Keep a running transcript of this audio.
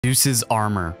Zeus's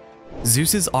armor.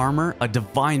 Zeus's armor, a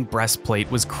divine breastplate,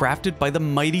 was crafted by the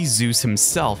mighty Zeus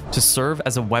himself to serve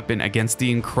as a weapon against the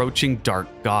encroaching dark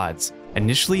gods.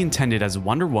 Initially intended as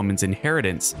Wonder Woman's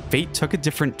inheritance, fate took a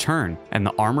different turn, and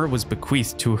the armor was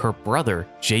bequeathed to her brother,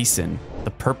 Jason.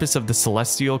 The purpose of the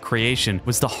celestial creation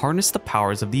was to harness the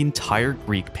powers of the entire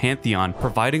Greek pantheon,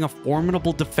 providing a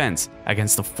formidable defense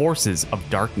against the forces of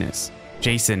darkness.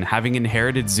 Jason, having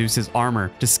inherited Zeus's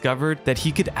armor, discovered that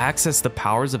he could access the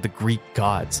powers of the Greek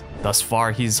gods. Thus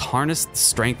far, he's harnessed the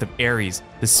strength of Ares,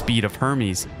 the speed of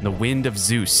Hermes, the wind of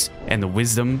Zeus, and the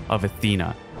wisdom of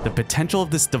Athena. The potential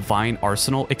of this divine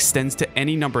arsenal extends to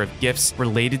any number of gifts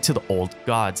related to the old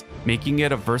gods, making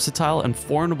it a versatile and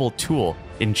formidable tool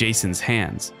in Jason's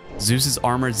hands. Zeus's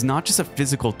armor is not just a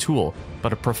physical tool,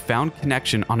 but a profound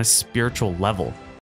connection on a spiritual level.